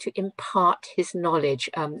was to impart his knowledge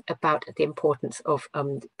about the importance of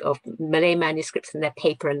Malay manuscripts and their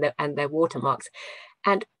paper and their watermarks,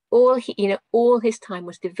 and all his time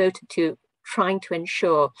was devoted to trying to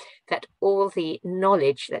ensure that all the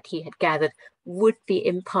knowledge that he had gathered would be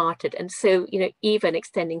imparted. And so, you know, even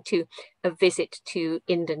extending to a visit to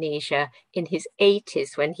Indonesia in his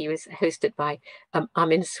 80s when he was hosted by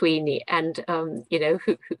Amin Sweeney, and you know,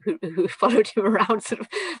 who followed him around, sort of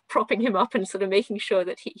propping him up and sort of making sure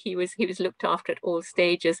that he was looked after at all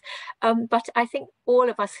stages. But I think all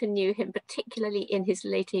of us who knew him, particularly in his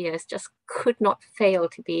later years, just could not fail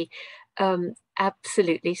to be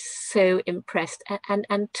absolutely so impressed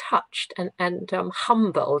and touched and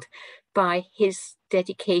humbled by his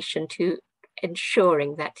dedication to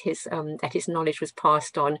ensuring that his knowledge was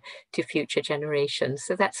passed on to future generations.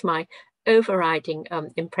 So that's my overriding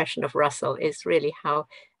impression of Russell, is really how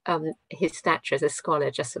his stature as a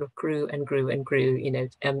scholar just sort of grew and grew and grew, you know,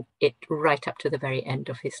 it right up to the very end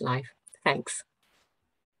of his life. Thanks.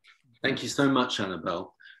 Thank you so much,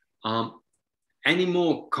 Annabelle. Any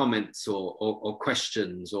more comments or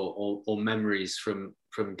questions or memories from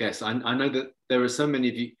guests? I know that there are so many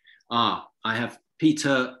of you. I have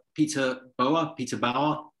Peter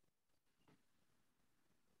Bauer.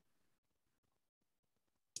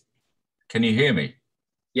 Can you hear me?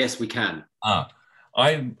 Yes, we can.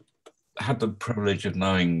 I had the privilege of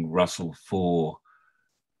knowing Russell for,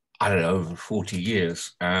 I don't know, over 40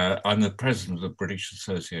 years. I'm the president of the British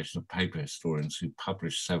Association of Paper Historians, who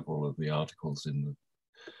published several of the articles in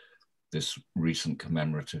this recent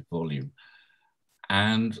commemorative volume.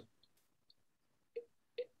 And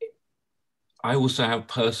I also have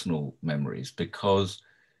personal memories because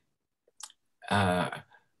as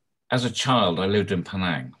a child, I lived in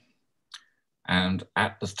Penang. And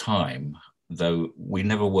at the time, though we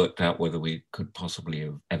never worked out whether we could possibly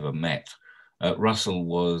have ever met, Russell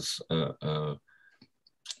was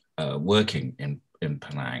working in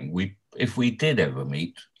Penang. If we did ever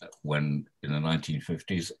meet when in the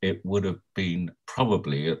 1950s, it would have been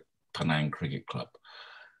probably at Penang Cricket Club,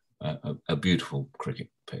 a beautiful cricket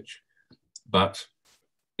pitch. But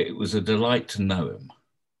it was a delight to know him.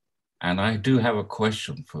 And I do have a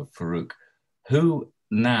question for Farouk. Who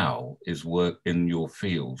now in your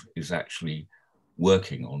field is actually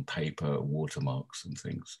working on paper, watermarks and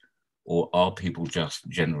things? Or are people just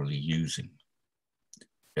generally using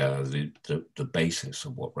the basis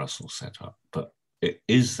of what Russell set up? But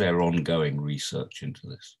is there ongoing research into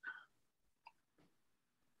this?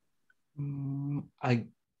 I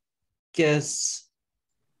guess,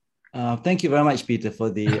 thank you very much, Peter, for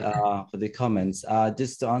the comments.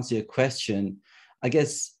 Just to answer your question, I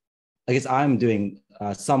guess I'm doing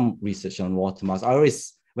some research on watermarks. I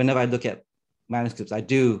always, whenever I look at manuscripts, I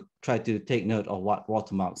do try to take note of what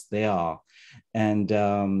watermarks they are. And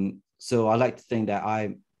so I like to think that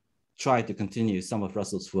I try to continue some of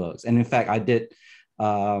Russell's works. And in fact, I did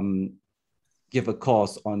give a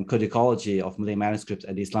course on codicology of Malay manuscripts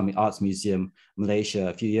at the Islamic Arts Museum, Malaysia,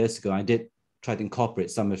 a few years ago. I did try to incorporate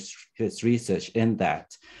some of his research in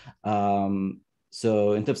that.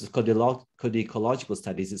 So in terms of codicological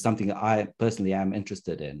studies, it's something that I personally am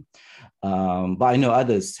interested in. But I know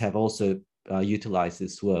others have also utilized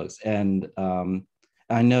his works. And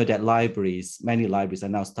I know that many libraries are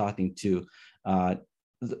now starting to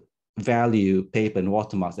value paper and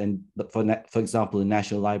watermarks. And for example, the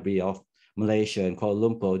National Library of Malaysia in Kuala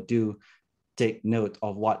Lumpur do take note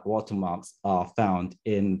of what watermarks are found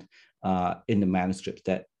in the manuscripts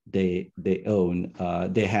that they own.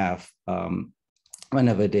 They have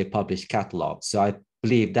whenever they publish catalogs. So I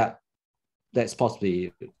believe that's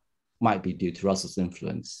possibly might be due to Russell's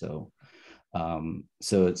influence. So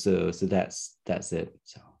that's it.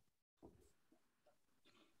 So.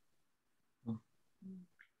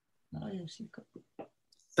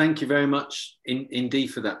 Thank you very much indeed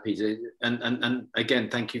for that, Peter. And again,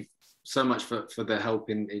 thank you so much for the help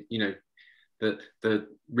in the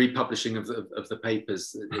republishing of the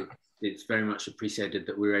papers. It's very much appreciated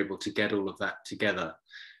that we were able to get all of that together.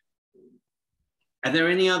 Are there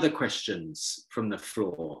any other questions from the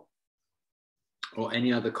floor, or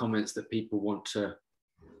any other comments that people want to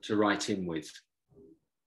write in with?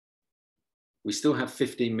 We still have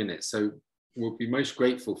 15 minutes, so we'll be most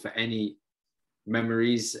grateful for any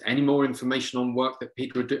memories, any more information on work that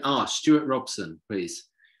Peter would do. Stuart Robson, please.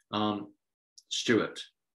 Stuart.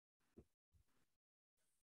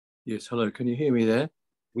 Yes, hello, can you hear me there?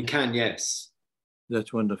 We can, yes.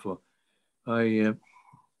 That's wonderful. I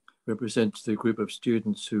represent the group of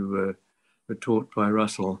students who were taught by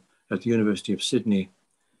Russell at the University of Sydney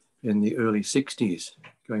in the early 60s,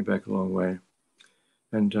 going back a long way.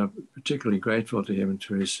 And particularly grateful to him and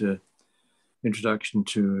to his introduction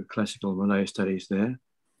to classical Malay studies there.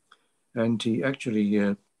 And he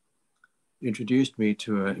actually introduced me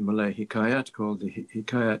to a Malay hikayat called the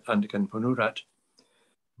Hikayat Andakan Penurat,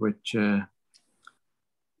 which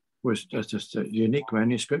was just a unique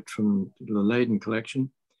manuscript from the Leiden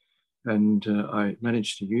collection. And I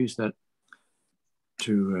managed to use that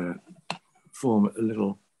to form a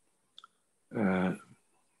little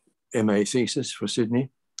MA thesis for Sydney.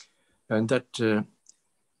 And that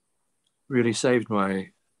really saved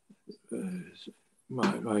my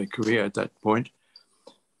career at that point.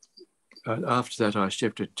 After that, I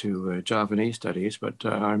shifted to Javanese studies, but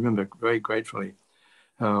I remember very gratefully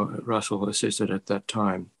how Russell assisted at that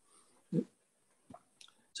time.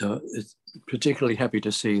 So it's particularly happy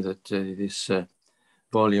to see that this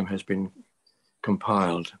volume has been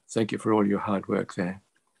compiled. Thank you for all your hard work there.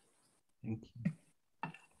 Thank you.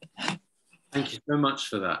 Thank you so much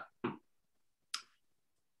for that.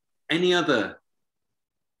 Any other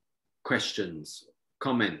questions,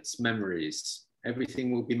 comments, memories?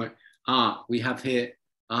 Everything will be we have here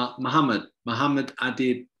Muhammad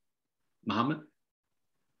Adib. Muhammad?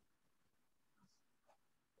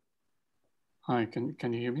 Hi, can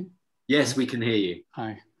you hear me? Yes, we can hear you.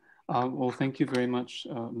 Hi. Well, thank you very much,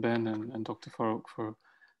 Ben and Dr. Farouk, for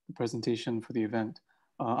the presentation for the event.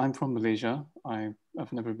 I'm from Malaysia. I've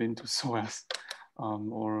never been to SOAS,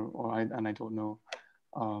 and I don't know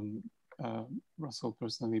Russell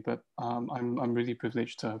personally, but I'm really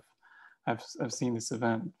privileged to have seen this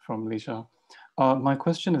event from Malaysia. My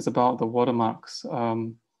question is about the watermarks,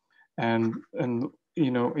 and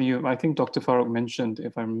you know, I think Dr. Farouk mentioned,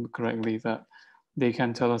 if I remember correctly, that they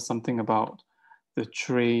can tell us something about the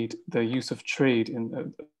trade, the use of trade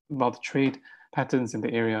about the trade patterns in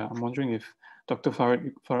the area. I'm wondering if Dr.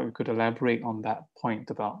 Farouk could elaborate on that point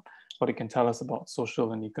about what it can tell us about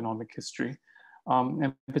social and economic history, and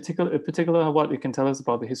in particular, what it can tell us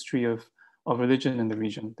about the history of religion in the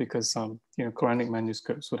region, because you know, Quranic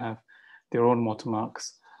manuscripts would have their own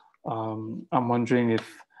watermarks. I'm wondering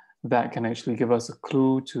if that can actually give us a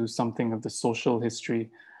clue to something of the social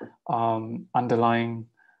history underlying,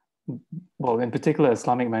 well, in particular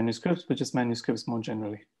Islamic manuscripts, but just manuscripts more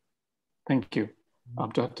generally. Thank you.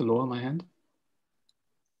 Do I have to lower my hand?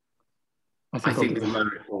 I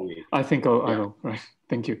think I will, right.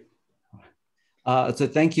 Thank you. So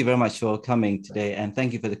thank you very much for coming today, and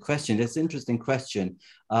thank you for the question. It's an interesting question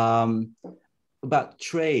about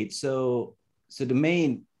trade. So the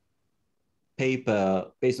main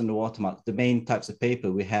paper based on the watermark, the main types of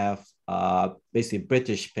paper we have basically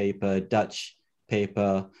British paper, Dutch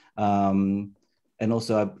paper, and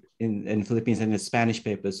also in Philippines and the Spanish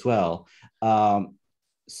paper as well.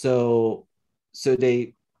 So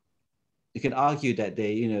you can argue that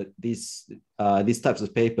these types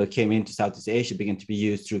of paper came into Southeast Asia, began to be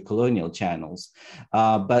used through colonial channels.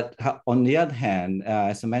 But on the other hand,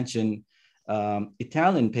 as I mentioned,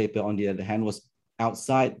 Italian paper, on the other hand, was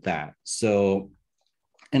outside that. So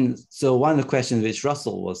one of the questions which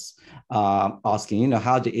Russell was asking,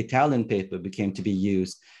 how the Italian paper became to be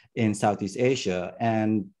used in Southeast Asia,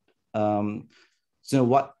 and so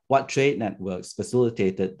what trade networks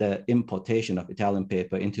facilitated the importation of Italian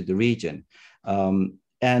paper into the region?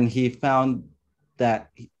 And he found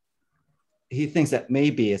that he thinks that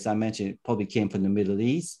maybe, as I mentioned, it probably came from the Middle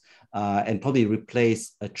East and probably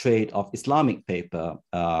replaced a trade of Islamic paper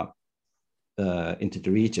into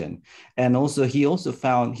the region. And also he also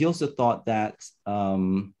thought that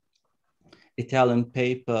Italian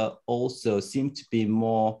paper also seemed to be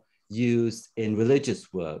more used in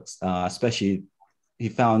religious works, especially he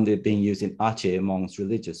found it being used in Aceh amongst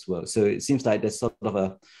religious works. So it seems like there's sort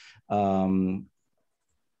of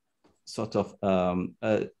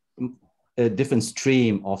a different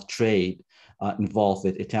stream of trade involved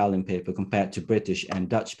with Italian paper compared to British and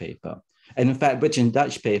Dutch paper. And in fact, British and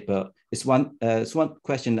Dutch paper is one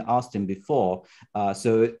question I asked him before.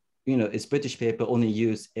 So, is British paper only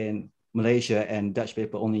used in Malaysia and Dutch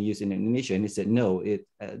paper only used in Indonesia? And he said, no,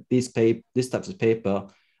 these types of paper,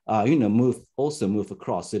 move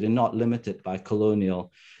across. So they're not limited by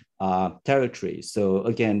colonial territories. So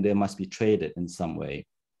again, they must be traded in some way.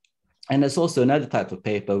 And there's also another type of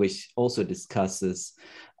paper which also discussed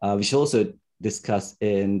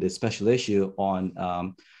in the special issue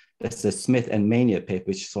on that's the Smith and Mania paper,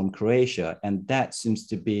 which is from Croatia. And that seems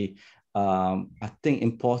to be, I think,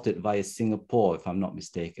 imported via Singapore, if I'm not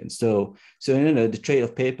mistaken. So the trade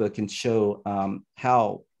of paper can show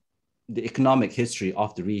how the economic history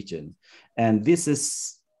of the region. And this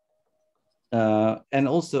is, and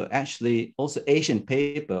also Asian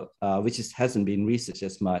paper, which hasn't been researched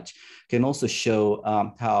as much, can also show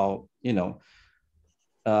how,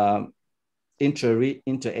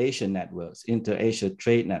 inter-Asian networks, inter-Asia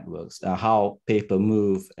trade networks, how paper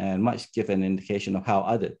move, and much give an indication of how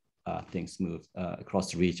other things move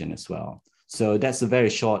across the region as well. So that's a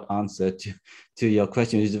very short answer to your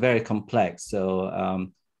question. It's very complex. So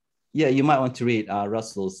yeah, you might want to read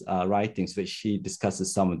Russell's writings, which he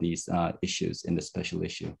discusses some of these issues in the special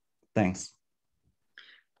issue. Thanks.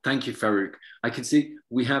 Thank you, Farouk. I can see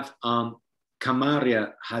we have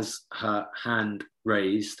Kamaria has her hand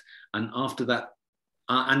raised, and after that,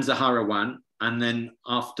 and Zaharawan, and then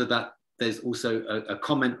after that, there's also a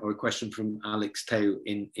comment or a question from Alex Teo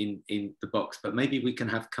in the box, but maybe we can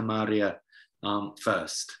have Kamaria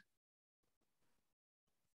first.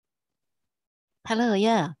 Hello,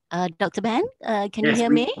 yeah. Dr. Ben, can you hear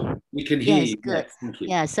me? We can hear you. Good. Yes, thank you.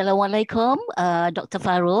 Yeah, Assalamualaikum, Dr.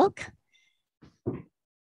 Farouk.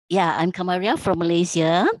 Yeah, I'm Kamaria from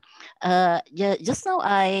Malaysia. Yeah, just now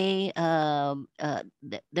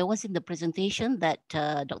there was in the presentation that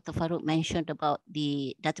Dr. Farouk mentioned about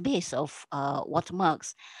the database of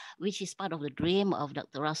watermarks, which is part of the dream of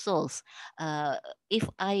Dr. Russell's. If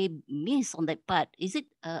I miss on that part, is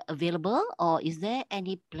it available, or is there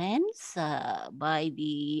any plans by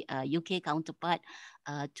the UK counterpart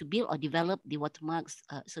to build or develop the watermarks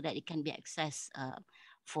so that it can be accessed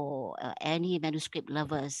for any manuscript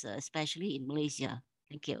lovers, especially in Malaysia?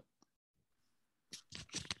 Thank you.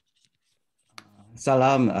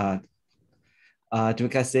 Salam. Terima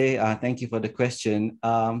kasih. Thank you for the question.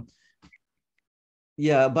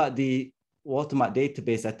 Yeah, about the watermark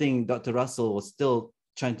database, I think Dr. Russell was still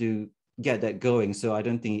trying to get that going. So I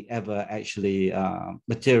don't think it ever actually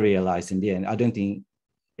materialized in the end. I don't think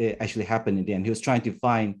it actually happened in the end. He was trying to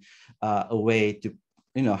find a way to,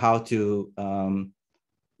 how to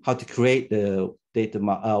create the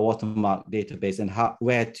watermark database and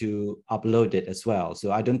where to upload it as well.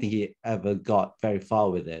 So I don't think he ever got very far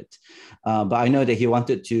with it. But I know that he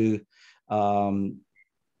wanted to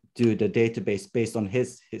do the database based on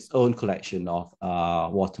his own collection of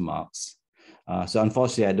watermarks. So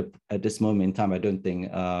unfortunately, at this moment in time, I don't think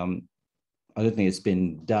it's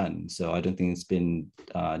been done. So I don't think it's been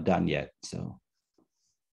done yet. So.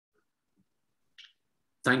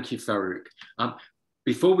 Thank you, Farouk.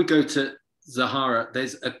 Before we go to Zahara,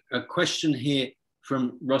 there's a question here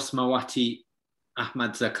from Rosmawati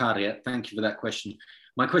Ahmad Zakaria. Thank you for that question.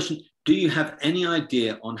 My question, do you have any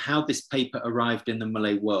idea on how this paper arrived in the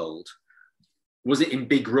Malay World? Was it in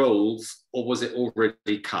big rolls or was it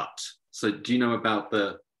already cut? So do you know about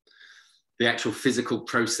the actual physical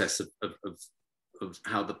process of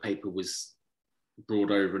how the paper was brought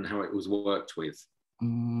over and how it was worked with?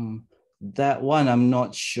 That one, I'm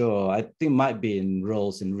not sure. I think it might be in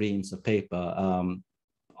rolls and reams of paper. I'm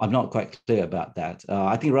not quite clear about that.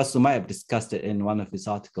 I think Russell might have discussed it in one of his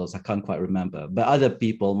articles. I can't quite remember, but other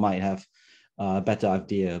people might have a better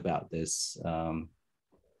idea about this.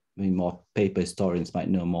 More paper historians might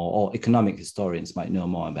know more, or economic historians might know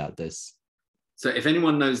more about this. So if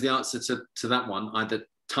anyone knows the answer to that one, either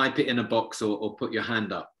type it in a box or put your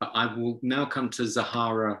hand up. But I will now come to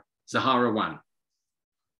Zahara Wan.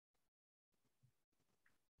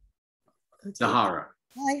 Okay. Zahara.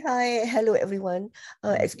 Hi, hello everyone.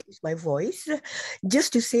 Excuse my voice.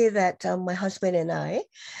 Just to say that my husband and I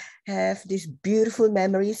have these beautiful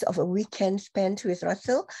memories of a weekend spent with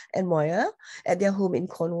Russell and Moya at their home in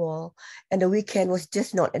Cornwall. And the weekend was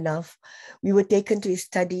just not enough. We were taken to his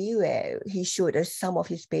study where he showed us some of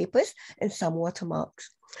his papers and some watermarks.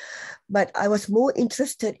 But I was more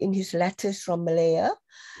interested in his letters from Malaya,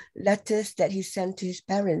 letters that he sent to his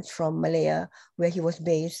parents from Malaya, where he was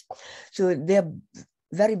based. So they're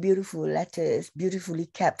very beautiful letters, beautifully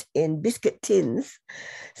kept in biscuit tins.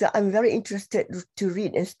 So I'm very interested to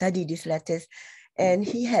read and study these letters. And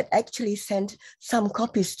he had actually sent some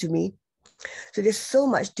copies to me. So there's so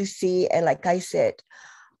much to see. And like I said,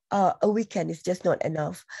 a weekend is just not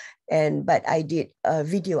enough. But I did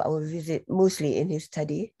video our visit mostly in his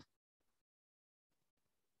study.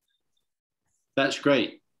 That's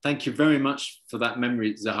great. Thank you very much for that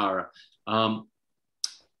memory, Zahara.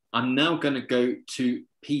 I'm now going to go to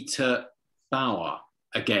Peter Bauer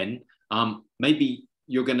again. Maybe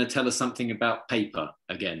you're going to tell us something about paper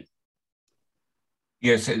again.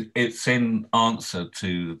 Yes, it's in answer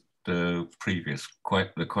to the previous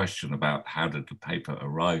the question about how did the paper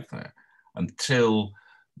arrive there. Until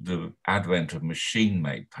the advent of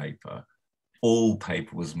machine-made paper, all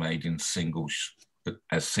paper was made in single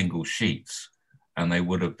sheets, and they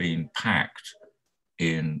would have been packed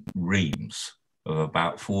in reams of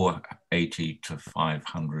about 480 to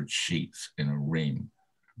 500 sheets in a ream.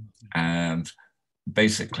 And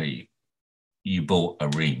basically, you bought a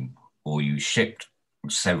ream or you shipped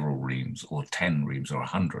several reams or 10 reams or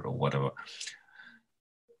 100 or whatever.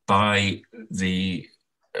 By the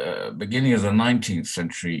beginning of the 19th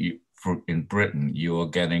century, in Britain, you were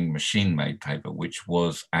getting machine-made paper, which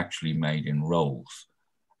was actually made in rolls.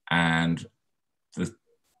 And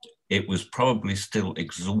it was probably still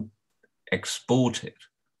exported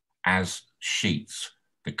as sheets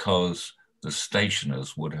because the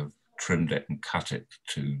stationers would have trimmed it and cut it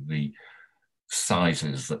to the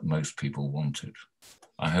sizes that most people wanted.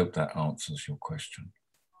 I hope that answers your question.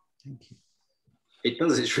 Thank you. It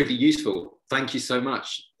does, it's really useful. Thank you so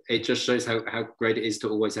much. It just shows how great it is to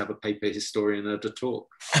always have a paper historian at a talk.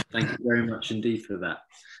 Thank you very much indeed for that.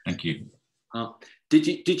 Thank you.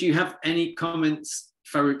 Did you have any comments,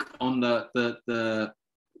 Farouk, on the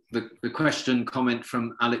comment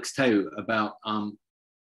from Alex Teo about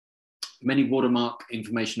many watermark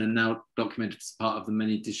information are now documented as part of the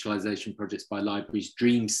many digitalization projects by libraries,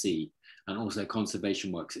 DreamSea, and also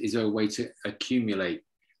conservation works. Is there a way to accumulate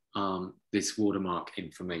this watermark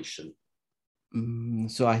information?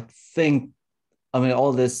 So I think, I mean,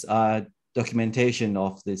 all this documentation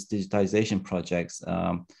of these digitization projects,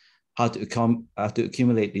 how to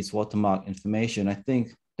accumulate this watermark information, I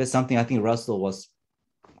think that's something I think Russell was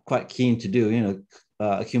quite keen to do, you know,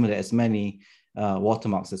 accumulate as many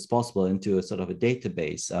watermarks as possible into a sort of a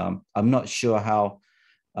database. I'm not sure how,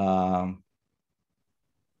 how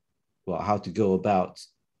to go about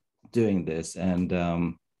doing this. And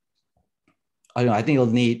I don't know, I think you'll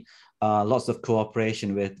need lots of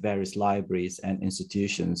cooperation with various libraries and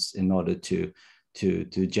institutions in order to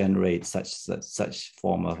generate such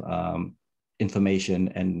form of information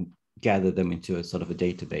and gather them into a sort of a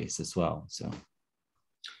database as well. So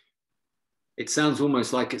it sounds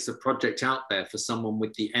almost like it's a project out there for someone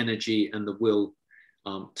with the energy and the will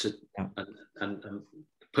and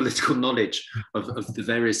political knowledge of the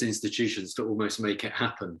various institutions to almost make it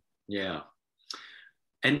happen. Yeah.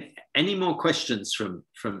 And any more questions from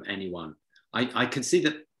anyone? I can see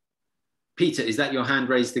that, Peter, is that your hand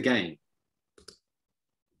raised again?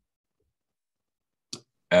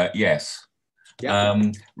 Yes.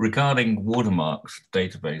 Yeah. Regarding watermarks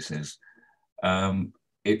databases,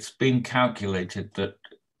 it's been calculated that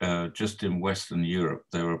just in Western Europe,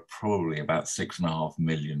 there are probably about 6.5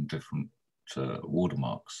 million different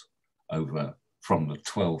watermarks over from the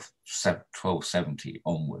 1270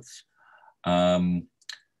 onwards.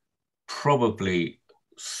 Probably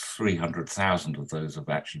 300,000 of those have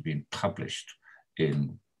actually been published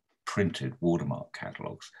in printed watermark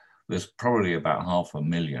catalogues. There's probably about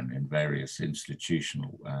 500,000 in various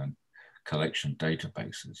institutional collection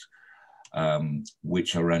databases,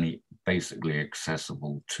 which are only basically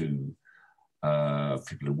accessible to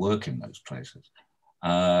people who work in those places.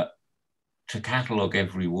 To catalogue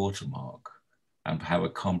every watermark and have a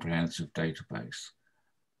comprehensive database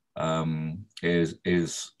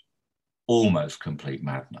is almost complete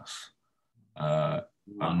madness. I'm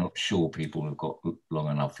not sure people have got long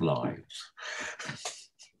enough lives.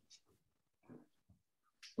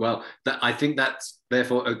 Well, I think that's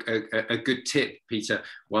therefore a good tip, Peter.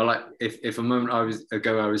 Well, if a moment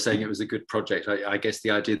ago I was saying it was a good project, I guess the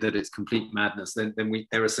idea that it's complete madness, then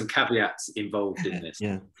there are some caveats involved in this.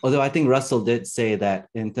 Yeah. Although I think Russell did say that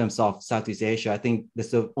in terms of Southeast Asia, I think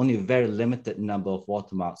there's only a very limited number of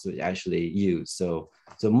watermarks we actually use. So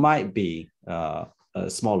it might be a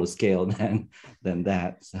smaller scale than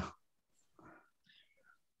that. So.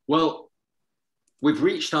 Well, we've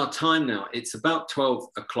reached our time now. It's about 12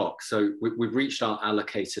 o'clock, so we've reached our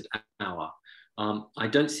allocated hour. I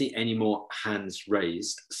don't see any more hands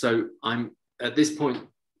raised. So I'm at this point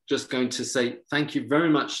just going to say thank you very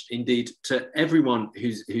much indeed to everyone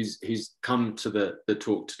who's come to the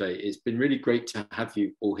talk today. It's been really great to have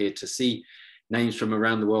you all here, to see names from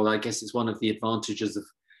around the world. I guess it's one of the advantages of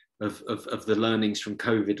the learnings from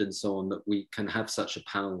COVID and so on, that we can have such a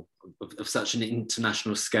panel of such an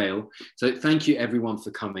international scale. So thank you everyone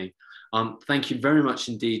for coming. Thank you very much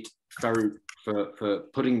indeed, Farouk, for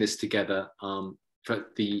putting this together, for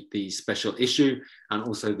the special issue and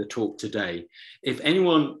also the talk today. If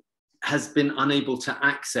anyone has been unable to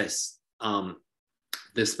access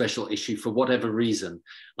the special issue for whatever reason,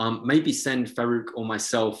 maybe send Farouk or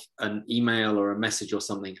myself an email or a message or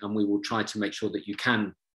something, and we will try to make sure that you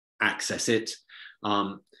can access it.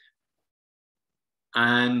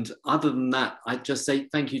 And other than that, I just say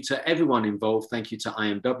thank you to everyone involved. Thank you to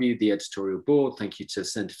IMW, the editorial board. Thank you to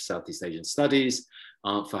Centre for Southeast Asian Studies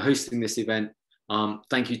for hosting this event.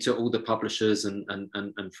 Thank you to all the publishers and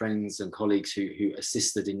friends and colleagues who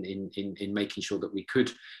assisted in making sure that we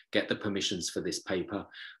could get the permissions for this paper,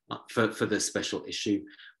 for the special issue.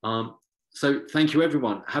 So thank you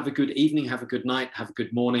everyone. Have a good evening, have a good night, have a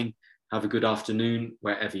good morning, have a good afternoon,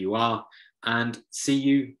 wherever you are, and see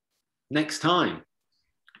you next time.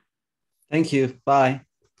 Thank you. Bye.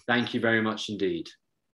 Thank you very much indeed.